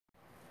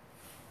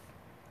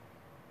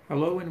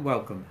Hello and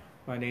welcome.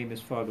 My name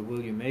is Father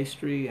William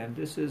Maestri, and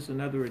this is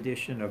another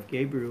edition of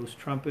Gabriel's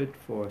Trumpet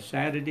for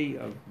Saturday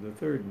of the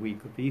third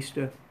week of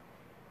Easter,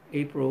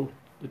 April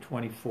the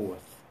 24th.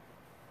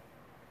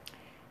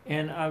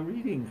 And our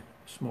reading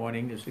this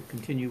morning is a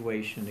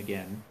continuation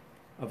again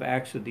of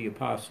Acts of the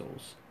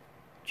Apostles,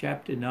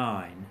 chapter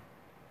 9,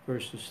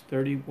 verses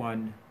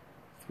 31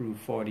 through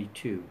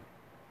 42.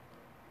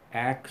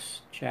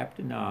 Acts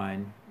chapter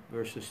 9,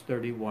 verses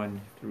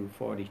 31 through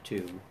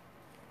 42.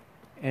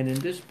 And in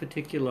this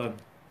particular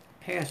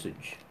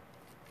passage,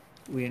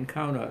 we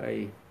encounter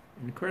an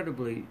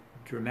incredibly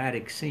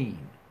dramatic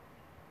scene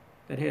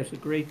that has a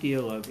great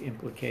deal of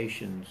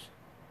implications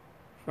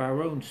for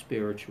our own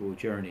spiritual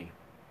journey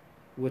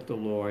with the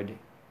Lord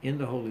in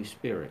the Holy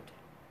Spirit.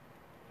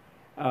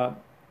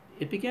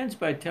 It begins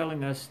by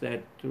telling us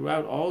that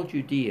throughout all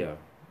Judea,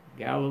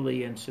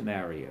 Galilee, and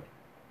Samaria,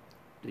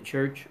 the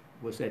church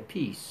was at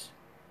peace,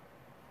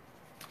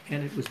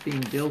 and it was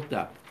being built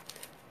up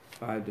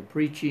by the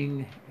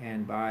preaching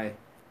and by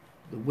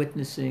the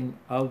witnessing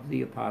of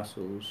the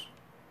apostles,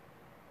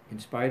 in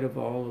spite of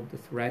all of the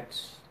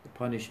threats, the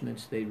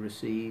punishments they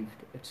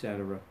received,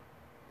 etc.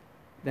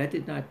 That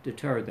did not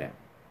deter them,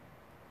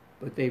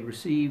 but they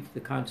received the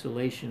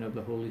consolation of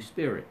the Holy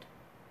Spirit.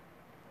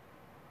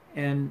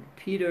 And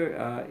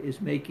Peter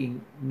is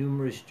making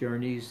numerous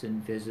journeys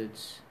and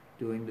visits,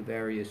 doing the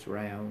various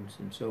rounds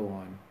and so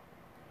on.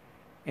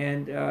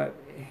 And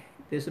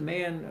there's a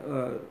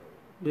man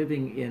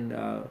living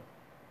in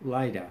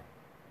Lydda,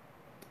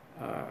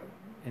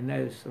 and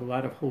there's a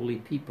lot of holy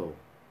people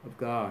of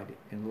God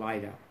in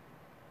Lydda.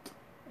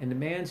 And the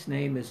man's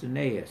name is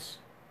Aeneas.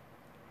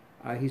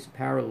 He's a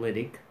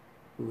paralytic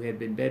who had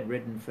been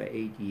bedridden for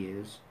 8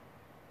 years.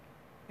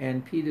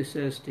 And Peter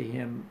says to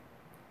him,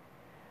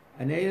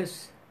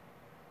 Aeneas,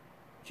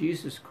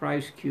 Jesus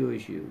Christ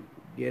cures you.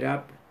 Get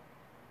up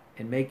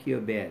and make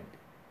your bed.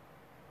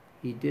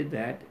 He did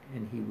that,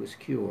 and he was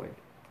cured.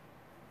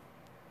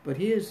 But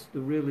here's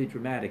the really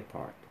dramatic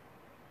part.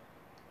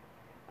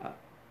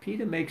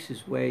 Peter makes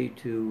his way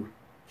to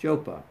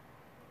Joppa,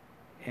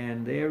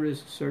 and there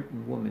is a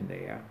certain woman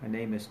there. Her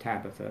name is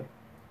Tabitha.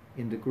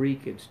 In the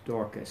Greek, it's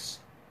Dorcas,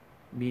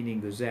 meaning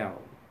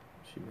gazelle.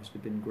 She must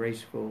have been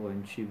graceful,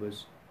 and she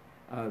was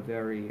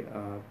very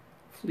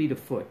fleet of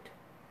foot.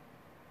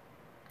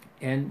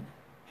 And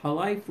her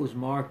life was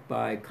marked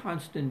by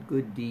constant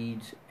good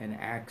deeds and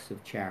acts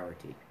of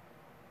charity.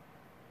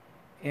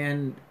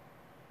 And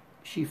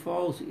she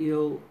falls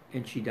ill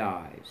and she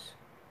dies.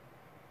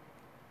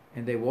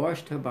 And they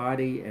washed her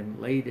body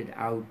and laid it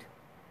out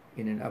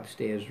in an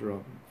upstairs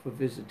room for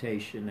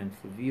visitation and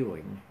for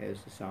viewing as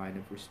a sign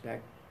of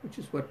respect, which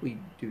is what we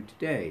do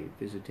today,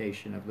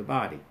 visitation of the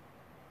body.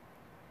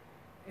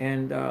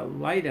 And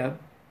Lydda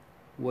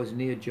was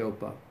near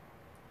Joppa,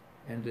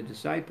 and the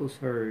disciples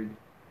heard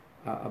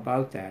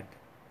about that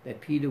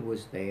Peter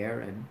was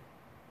there, and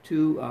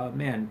two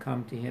men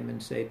come to him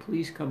and say,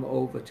 please come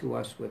over to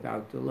us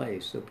without delay.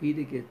 So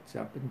Peter gets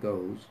up and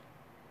goes,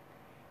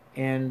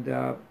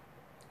 and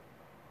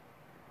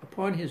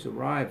upon his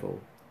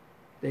arrival,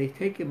 they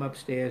take him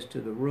upstairs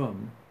to the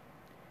room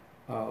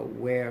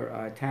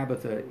where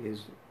Tabitha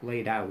is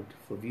laid out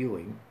for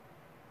viewing,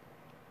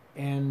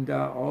 and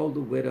all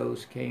the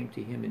widows came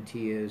to him in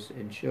tears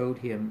and showed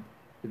him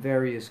the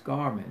various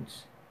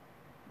garments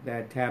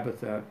that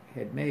Tabitha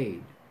had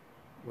made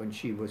when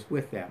she was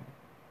with them.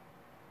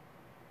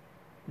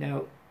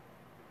 Now,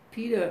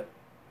 Peter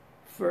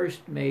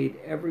first made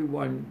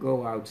everyone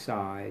go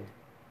outside,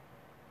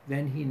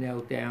 then he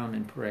knelt down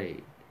and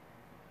prayed.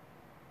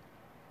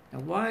 Now,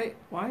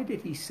 why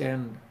did he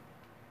send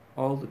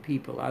all the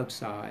people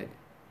outside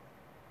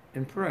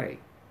and pray?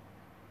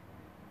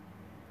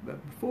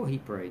 But before he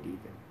prayed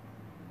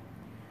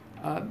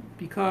even.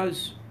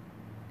 Because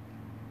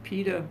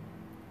Peter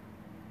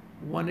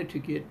wanted to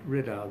get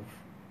rid of,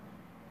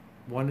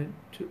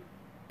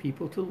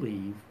 people to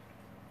leave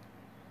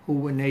who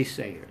were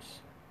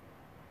naysayers.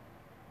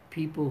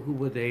 People who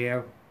were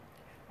there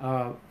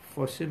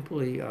for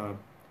simply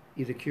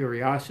either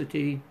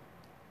curiosity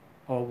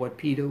or what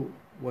Peter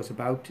was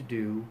about to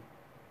do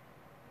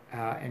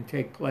and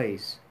take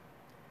place.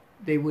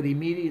 They would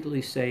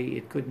immediately say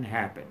it couldn't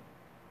happen.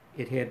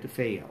 It had to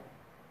fail.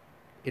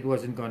 It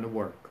wasn't going to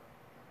work.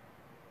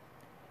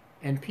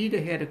 And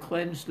Peter had to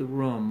cleanse the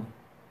room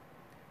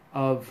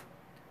of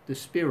the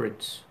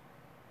spirits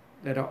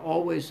that are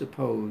always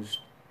opposed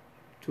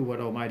to what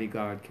Almighty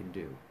God can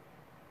do.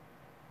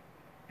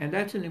 And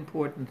that's an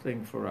important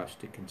thing for us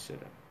to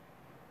consider.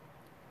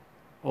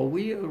 Are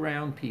we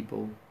around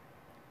people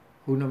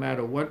who, no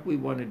matter what we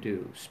want to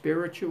do,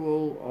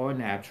 spiritual or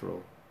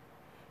natural,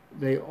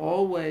 they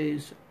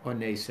always are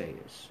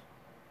naysayers.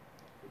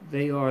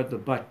 They are the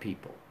but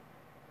people.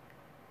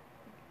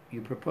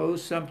 You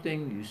propose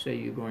something, you say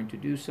you're going to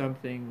do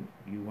something,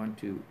 you want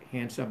to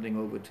hand something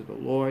over to the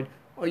Lord,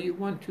 or you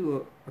want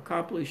to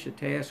accomplish a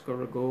task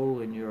or a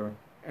goal in your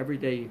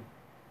everyday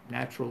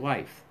natural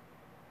life.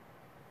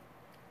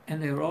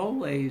 And they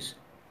always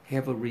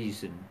have a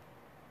reason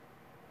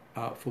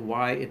for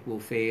why it will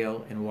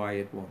fail and why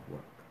it won't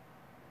work.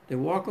 They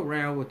walk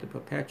around with the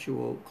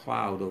perpetual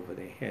cloud over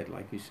their head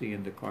like you see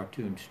in the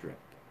cartoon strip.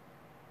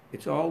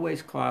 It's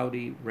always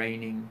cloudy,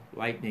 raining,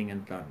 lightning,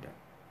 and thunder.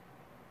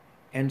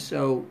 And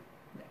so,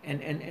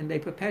 and they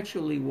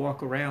perpetually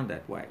walk around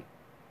that way.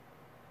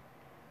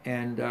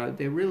 And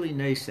they're really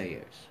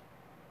naysayers.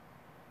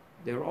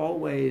 They're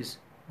always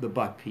the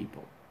but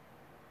people.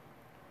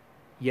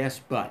 Yes,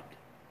 but.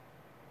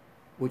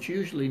 Which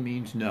usually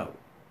means no.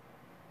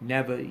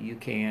 Never, you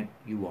can't,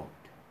 you won't.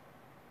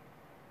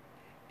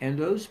 And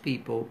those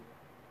people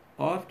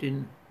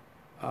often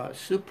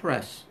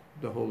suppress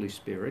the Holy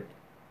Spirit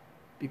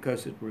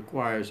because it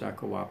requires our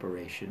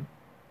cooperation.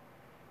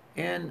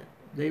 And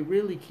they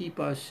really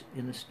keep us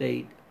in a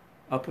state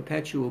of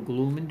perpetual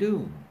gloom and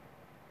doom.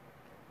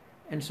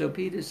 And so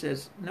Peter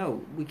says,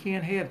 no, we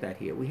can't have that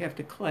here. We have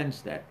to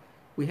cleanse that.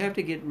 We have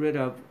to get rid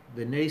of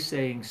the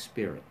naysaying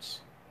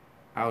spirits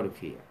out of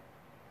here.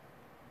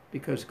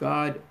 Because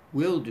God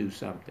will do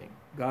something.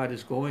 God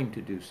is going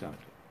to do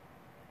something.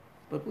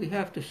 But we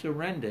have to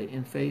surrender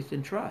in faith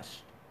and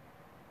trust.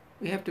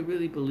 We have to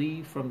really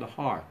believe from the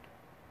heart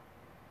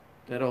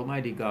that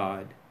Almighty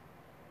God,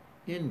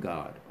 in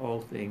God,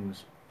 all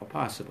things are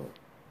possible.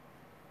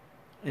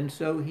 And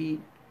so he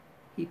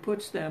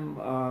puts them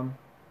out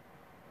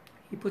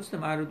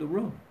of the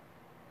room.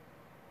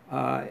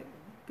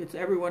 Gets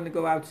everyone to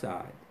go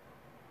outside.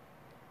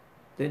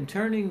 Then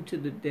turning to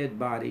the dead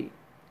body,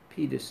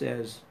 Peter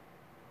says,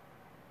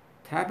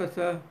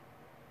 Tabitha,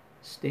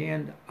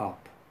 stand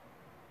up.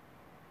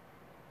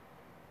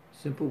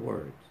 Simple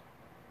words.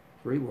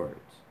 3 words.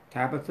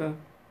 Tabitha,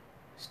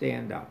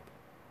 stand up.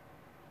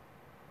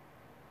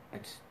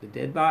 That's the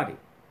dead body.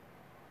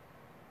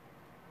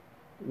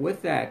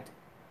 With that,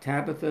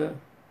 Tabitha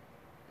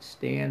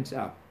stands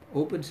up,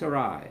 opens her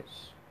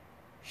eyes.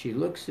 She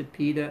looks at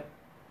Peter,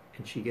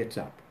 and she gets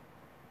up.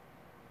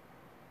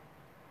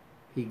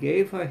 He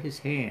gave her his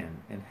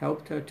hand and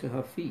helped her to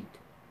her feet.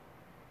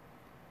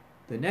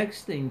 The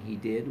next thing he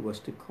did was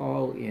to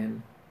call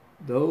in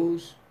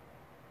those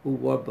who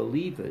were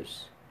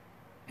believers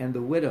and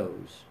the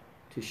widows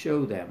to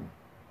show them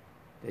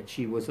that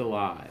she was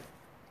alive.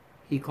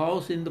 He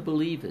calls in the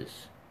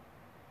believers.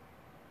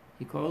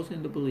 He calls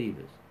in the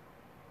believers.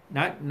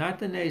 Not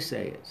the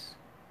naysayers,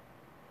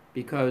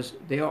 because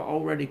they are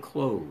already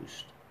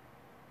closed.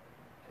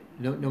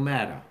 No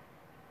matter.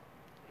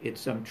 It's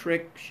some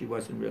trick. She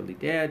wasn't really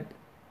dead.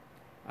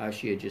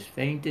 She had just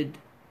fainted.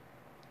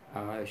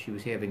 She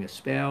was having a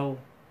spell.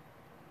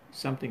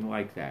 Something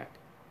like that.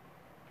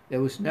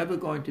 There was never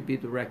going to be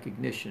the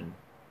recognition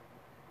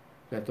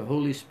that the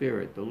Holy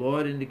Spirit, the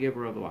Lord and the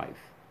giver of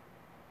life,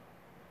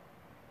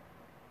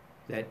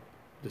 that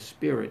the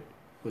Spirit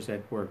was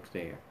at work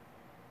there.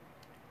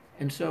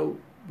 And so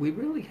we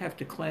really have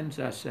to cleanse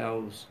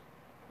ourselves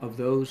of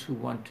those who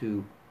want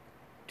to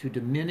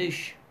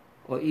diminish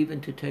or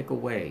even to take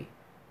away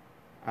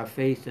our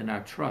faith and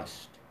our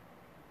trust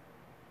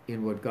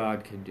in what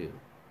God can do.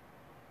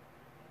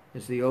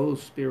 As the old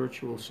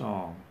spiritual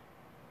song,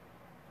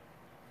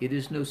 it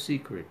is no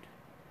secret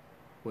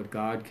what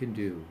God can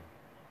do.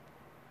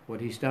 What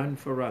he's done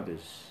for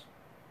others,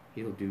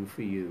 he'll do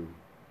for you.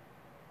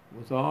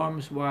 With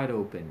arms wide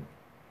open,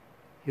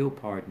 he'll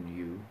pardon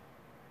you.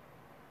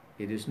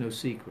 It is no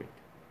secret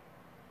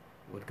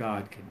what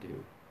God can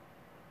do.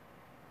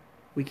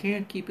 We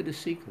can't keep it a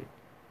secret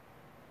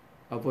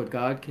of what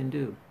God can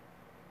do.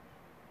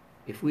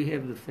 If we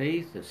have the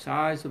faith the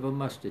size of a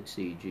mustard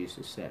seed,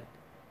 Jesus said,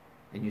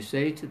 and you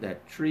say to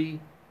that tree,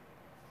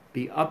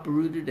 be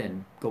uprooted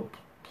and go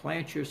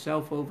plant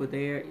yourself over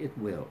there, it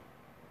will.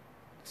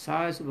 The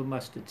size of a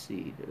mustard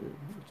seed,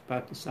 it's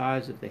about the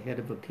size of the head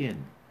of a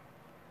pin.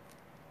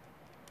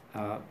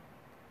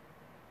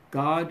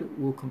 God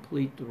will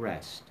complete the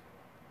rest.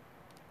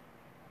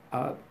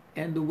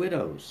 And the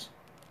widows.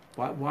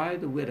 Why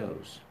the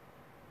widows?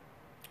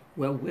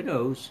 Well,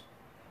 widows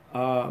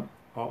are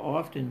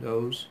often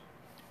those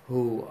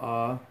who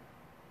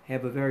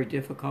have a very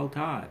difficult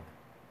time.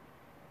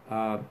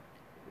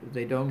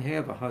 They don't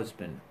have a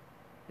husband.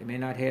 They may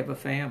not have a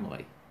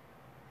family.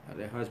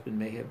 Their husband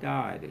may have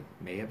died. They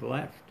may have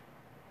left.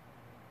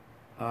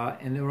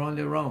 And they're on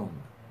their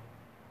own.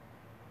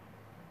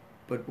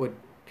 But what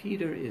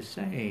Peter is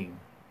saying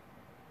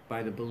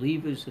by the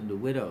believers and the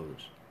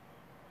widows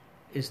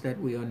is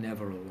that we are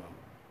never alone.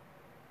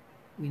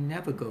 We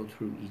never go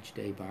through each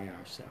day by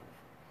ourselves.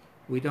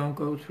 We don't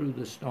go through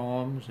the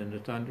storms and the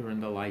thunder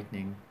and the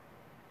lightning,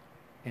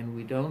 and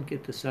we don't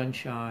get the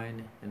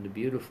sunshine and the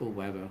beautiful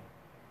weather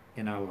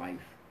in our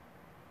life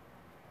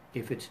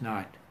if it's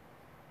not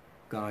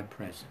God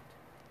present.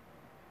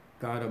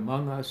 God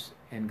among us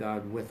and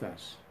God with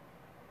us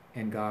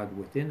and God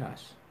within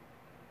us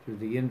through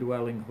the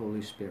indwelling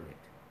Holy Spirit.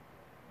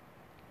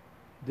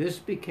 This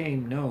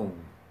became known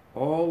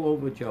all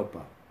over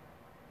Joppa,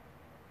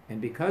 and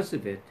because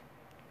of it,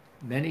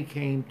 many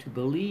came to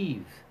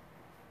believe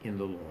in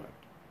the Lord.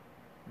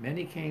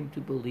 Many came to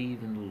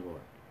believe in the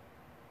Lord.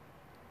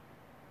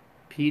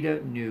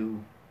 Peter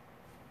knew,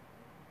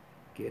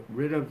 get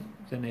rid of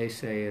the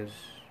naysayers,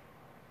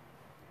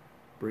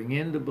 bring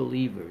in the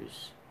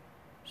believers,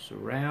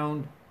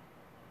 Surround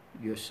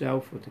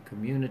yourself with a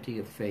community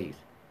of faith,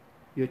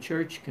 your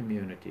church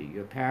community,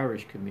 your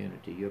parish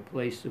community, your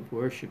place of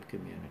worship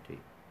community.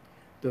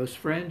 Those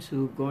friends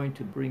who are going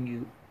to bring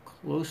you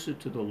closer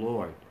to the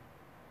Lord,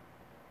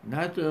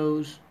 not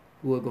those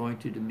who are going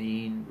to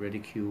demean,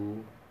 ridicule,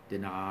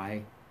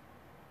 deny.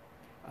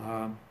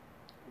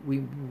 We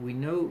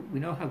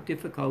know how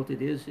difficult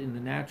it is in the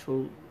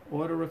natural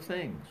order of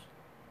things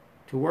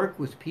to work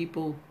with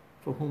people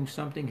for whom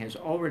something has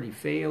already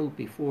failed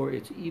before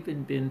it's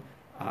even been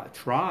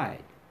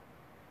tried.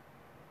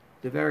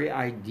 The very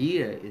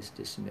idea is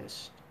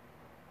dismissed.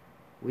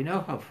 We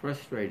know how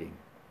frustrating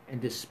and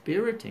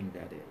dispiriting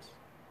that is.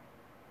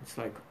 It's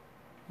like,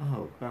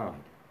 oh God,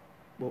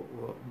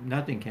 well,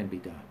 nothing can be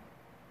done.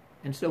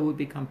 And so we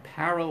become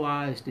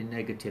paralyzed in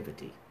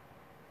negativity,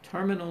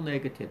 terminal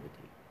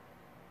negativity.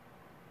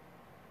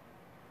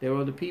 There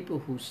are the people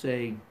who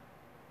say,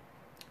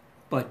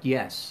 but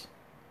yes,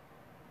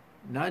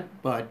 not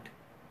but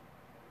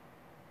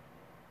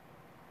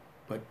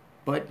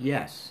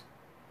yes.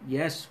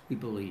 Yes, we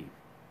believe.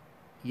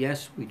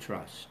 Yes, we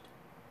trust.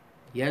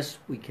 Yes,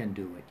 we can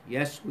do it.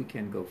 Yes, we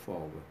can go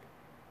forward.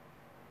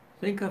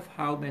 Think of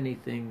how many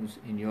things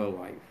in your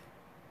life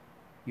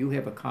you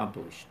have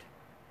accomplished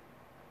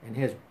and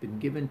has been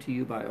given to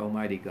you by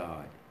Almighty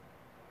God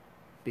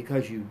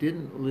because you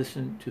didn't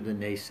listen to the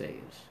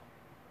naysayers,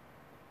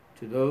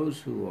 to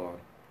those who are,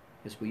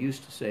 as we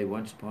used to say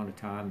once upon a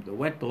time, the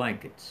wet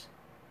blankets.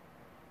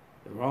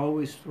 They're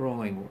always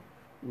throwing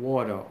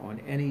water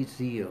on any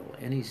zeal,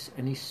 any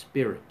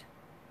spirit,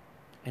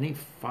 any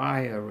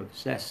fire of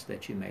zest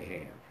that you may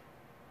have,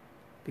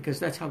 because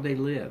that's how they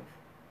live.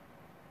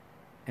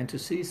 And to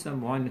see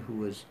someone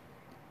who is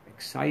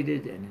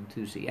excited and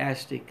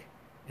enthusiastic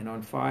and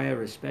on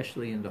fire,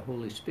 especially in the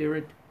Holy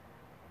Spirit,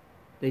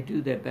 they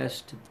do their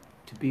best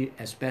to be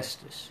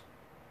asbestos.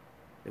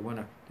 They want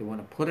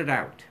to put it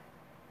out,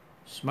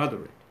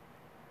 smother it.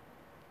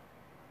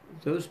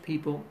 Those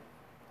people,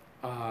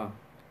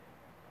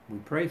 we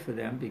pray for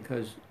them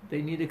because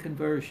they need a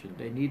conversion.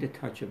 They need a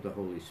touch of the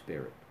Holy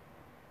Spirit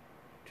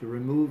to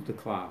remove the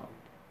cloud,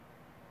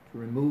 to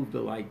remove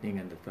the lightning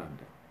and the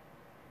thunder,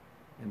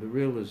 and the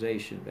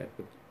realization that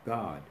with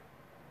God,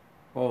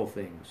 all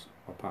things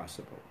are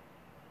possible.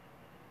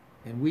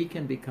 And we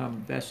can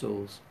become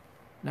vessels,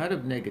 not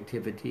of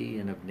negativity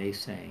and of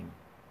naysaying,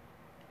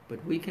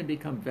 but we can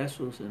become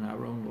vessels in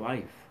our own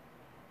life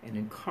and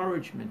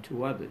encouragement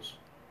to others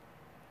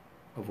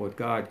of what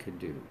God can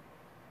do.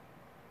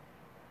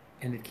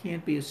 And it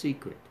can't be a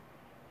secret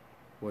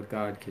what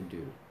God can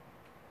do.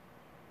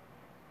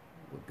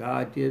 What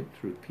God did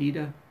through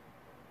Peter,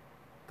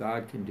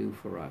 God can do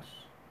for us.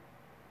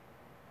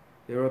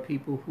 There are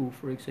people who,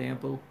 for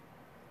example,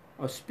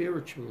 are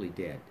spiritually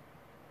dead.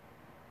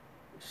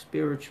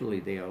 Spiritually,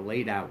 they are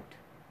laid out.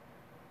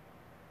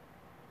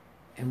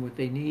 And what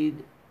they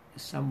need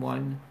is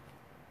someone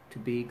to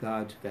be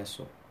God's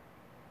vessel.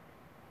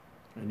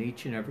 And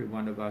each and every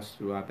one of us,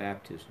 through our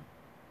baptism,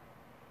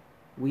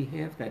 we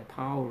have that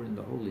power in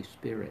the Holy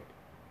Spirit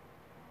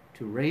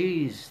to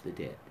raise the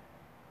dead.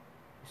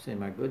 You say,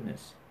 my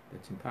goodness,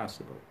 that's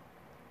impossible.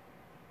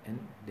 And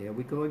there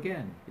we go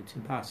again. It's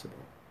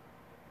impossible.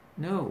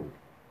 No.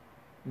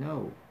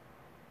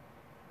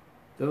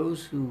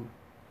 Those who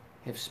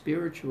have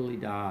spiritually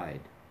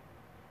died,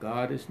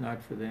 God is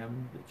not for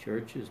them, the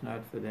church is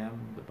not for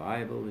them, the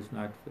Bible is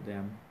not for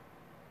them.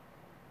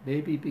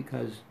 Maybe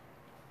because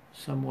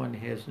someone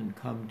hasn't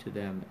come to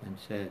them and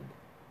said,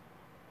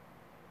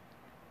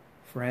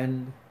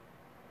 friend,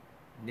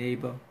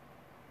 neighbor,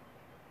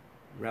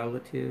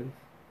 relative,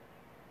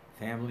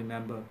 family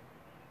member,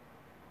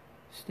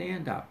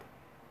 stand up.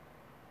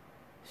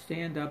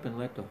 Stand up and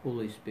let the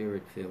Holy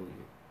Spirit fill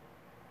you.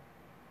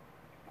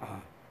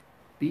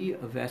 Be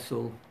a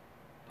vessel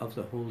of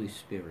the Holy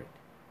Spirit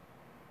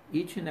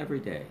each and every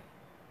day.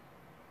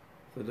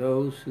 For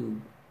those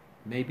who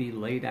may be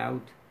laid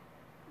out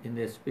in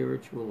their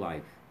spiritual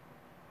life,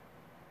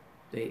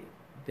 they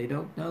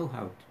don't know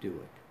how to do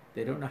it.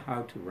 They don't know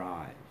how to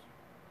rise,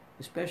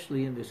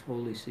 especially in this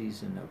holy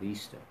season of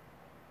Easter,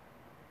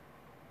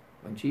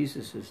 when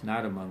Jesus is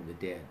not among the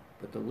dead,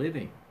 but the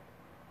living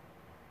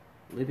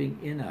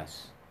in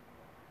us.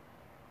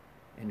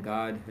 And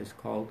God has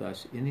called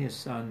us in His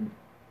Son,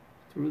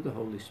 through the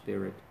Holy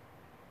Spirit,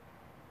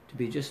 to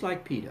be just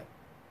like Peter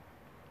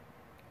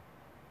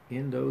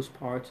in those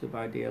parts of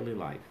our daily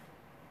life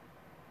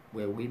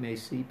where we may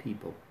see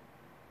people,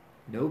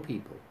 know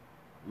people,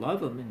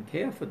 love them and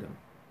care for them.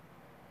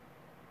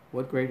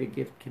 What greater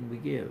gift can we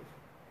give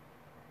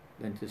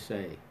than to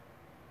say,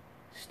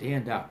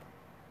 stand up.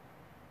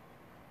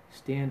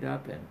 Stand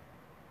up and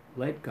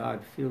let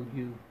God fill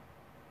you.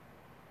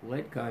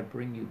 Let God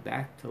bring you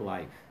back to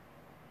life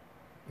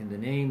in the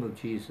name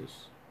of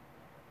Jesus,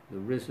 the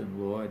risen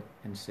Lord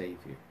and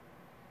Savior.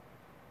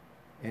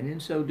 And in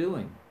so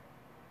doing,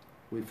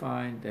 we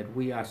find that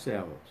we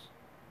ourselves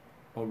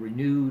are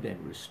renewed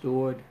and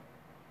restored.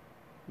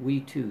 We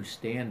too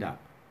stand up.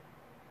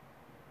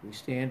 We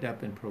stand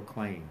up and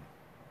proclaim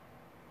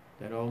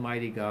that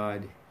Almighty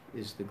God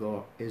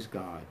is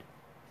God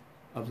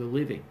of the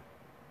living.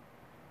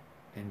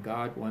 And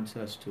God wants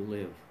us to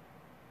live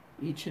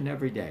each and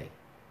every day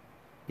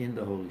in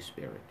the Holy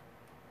Spirit.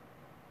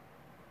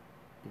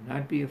 Do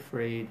not be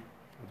afraid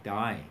of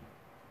dying.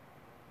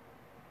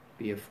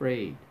 Be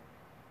afraid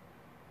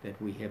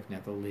that we have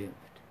never lived.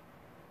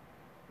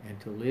 And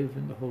to live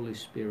in the Holy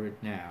Spirit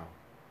now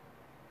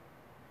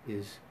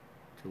is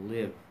to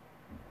live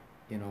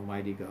in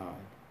Almighty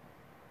God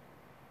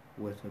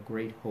with a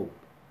great hope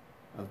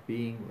of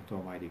being with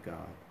Almighty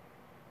God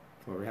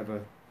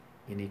forever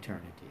in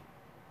eternity.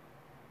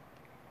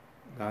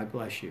 God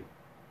bless you,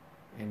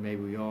 and may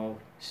we all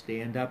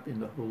stand up in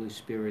the Holy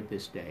Spirit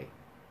this day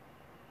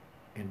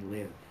and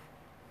live.